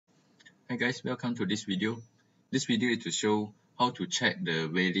Hi guys, welcome to this video. This video is to show how to check the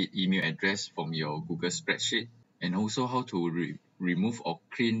valid email address from your Google spreadsheet and also how to remove or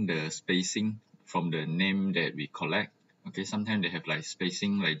clean the spacing from the name that we collect. Okay, sometimes they have like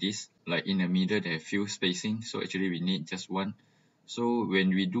spacing like this, like in the middle they have few spacing, so actually we need just one. So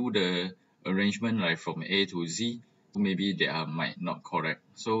when we do the arrangement like from A to Z, maybe they might not correct.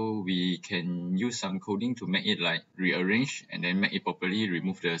 So we can use some coding to make it like rearrange and then make it properly,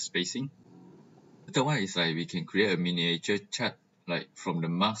 remove the spacing. The third one is like we can create a miniature chart like from the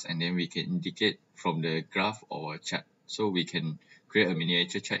marks and then we can indicate from the graph or chart. So we can create a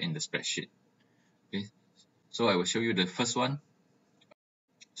miniature chart in the spreadsheet. Okay, so I will show you the first one.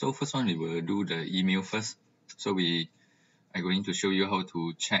 So first one we will do the email first. So we are going to show you how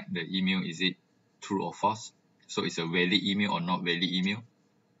to check the email, is it true or false. So it's a valid email or not valid email.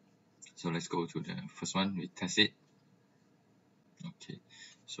 So let's go to the first one, we test it. Okay,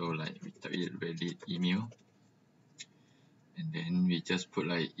 so like we type it valid email and then we just put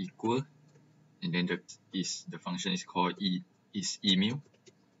like equal and then the function is called is email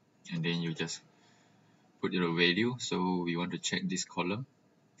and then you just put your value. So we want to check this column.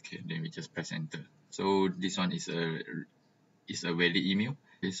 Okay, then we just press enter. So this one is a valid email.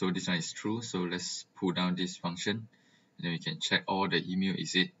 Okay, so this one is true. So let's pull down this function and then we can check all the email,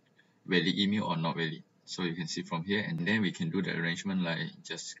 is it valid email or not valid. So you can see from here and then we can do the arrangement like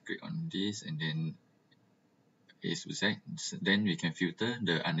just click on this and then A to Z. Then we can filter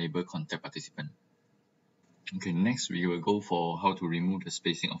the unable contact participant. Okay, next we will go for how to remove the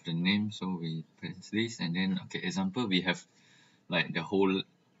spacing of the name. So we press this and then okay, example we have like the whole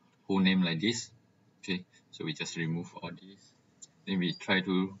name like this. Okay, so we just remove all this. Then we try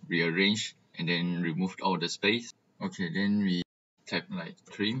to rearrange and then remove all the space. Okay, then we type like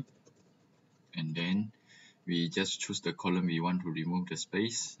trim and then we just choose the column we want to remove the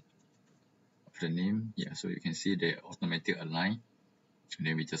space of the name. Yeah, so you can see the automatic align and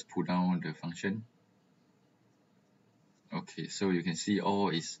then we just pull down the function. Okay, so you can see all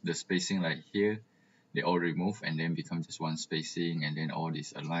is the spacing like here, they all remove and then become just one spacing and then all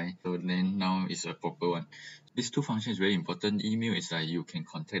this align. So then now is a proper one. These two functions is very important. Email is like you can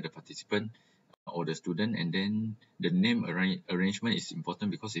contact the participant or the student, and then the name arrangement is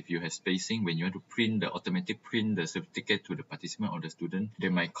important because if you have spacing, when you want to print the automatic print the certificate to the participant or the student, they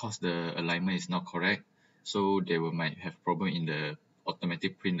might cause the alignment is not correct. So they might have problem in the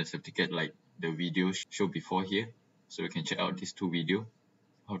automatic print the certificate like the video show before here. So you can check out these two videos,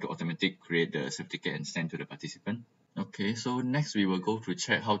 how to automatically create the certificate and send to the participant. Okay, so next we will go to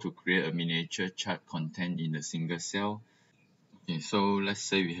check how to create a miniature chart content in a single cell. Okay, so let's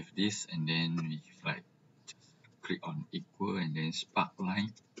say we have this and then we like just click on equal and then spark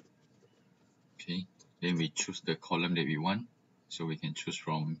line. Okay, then we choose the column that we want. So we can choose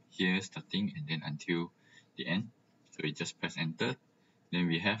from here starting and then until the end. So we just press enter. Then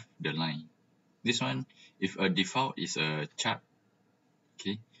we have the line. This one, if a default is a chart,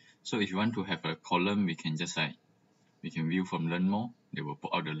 okay, so if you want to have a column, we can just like we can view from learn more. They will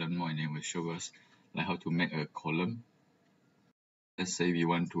put out the learn more and then will show us like how to make a column. Let's say we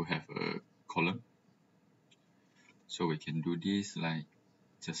want to have a column, so we can do this like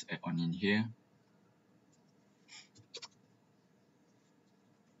just add on in here.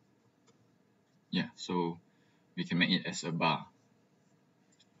 Yeah, so we can make it as a bar.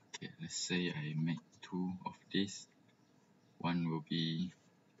 Okay, let's say I make two of this. One will be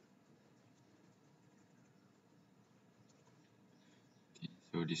okay,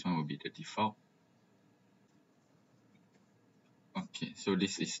 so this one will be the default. Okay, so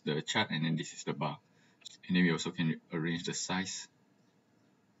this is the chart and then this is the bar, and then we also can arrange the size.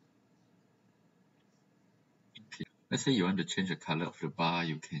 Okay, let's say you want to change the color of the bar,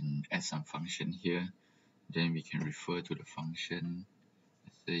 you can add some function here. Then we can refer to the function.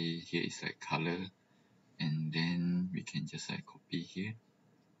 Let's say here is like color, and then we can just like copy here.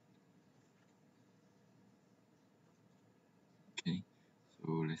 Okay,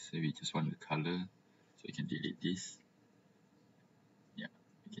 so let's say we just want the color, so we can delete this. Yeah,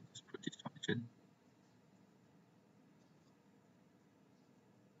 we can just put this function.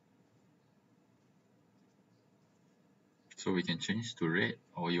 So we can change to red,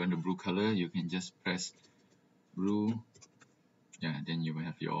 or you want the blue color, you can just press blue. Yeah, then you will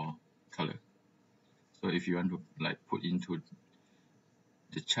have your color. So if you want to like put into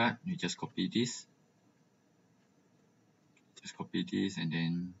the chart, you just copy this. Just copy this and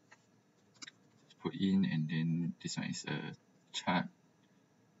then just put in, and then this one is a chart.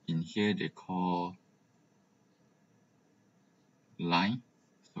 In here they call line,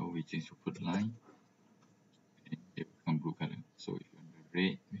 so we change to put line and it become blue color. So if you want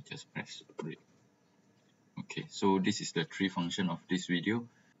red, we just press red. Okay, so this is the three function of this video.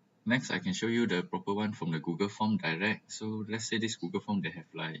 Next, I can show you the proper one from the Google Form direct. So let's say this Google Form, they have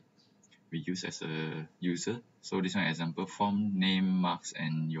like we use as a user. So this one example form, name, marks,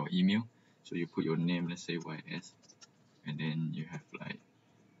 and your email. So you put your name, let's say YS, and then you have like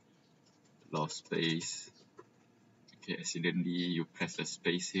lost space. Okay, accidentally you press the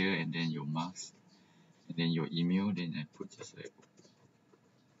space here, and then your marks, and then your email. Then I put just like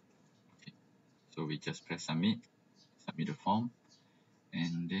okay. So we just press submit the form,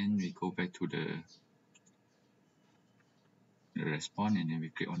 and then we go back to the response, and then we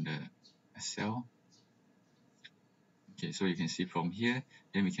click on the Excel. Okay, so you can see from here,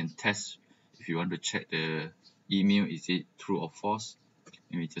 then we can test if you want to check the email, is it true or false.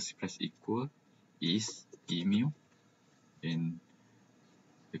 And we just press equal is email in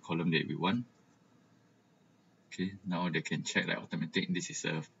the column that we want. Okay, now they can check like automatic this is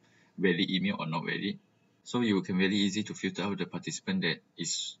a valid email or not valid. So you can very easy to filter out the participant that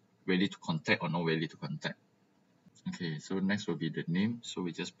is ready to contact or not ready to contact. Okay, so next will be the name. So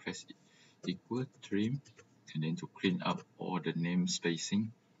we just press equal trim, and then to clean up all the name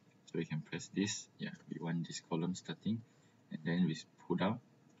spacing. So we can press this. Yeah, we want this column starting, and then we pull down.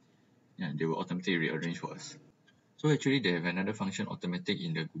 Yeah, they will automatically rearrange for us. So actually they have another function automatic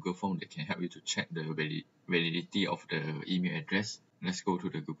in the Google Form that can help you to check the validity of the email address. Let's go to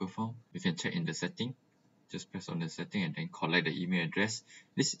the Google Form. You can check in the setting. Just press on the setting and then collect the email address.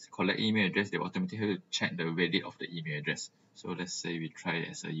 This is collect email address, they automatically check the validity of the email address. So let's say we try it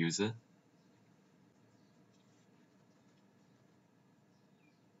as a user.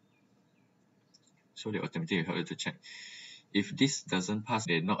 So they automatically help you to check. If this doesn't pass,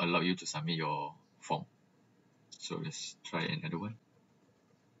 they not allow you to submit your form. So let's try another one.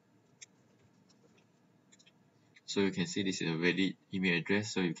 So you can see this is a valid email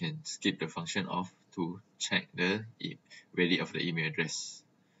address, so you can skip the function off to check the validity of the email address.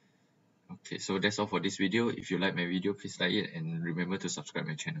 Okay, so that's all for this video. If you like my video, please like it and remember to subscribe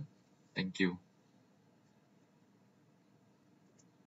my channel. Thank you.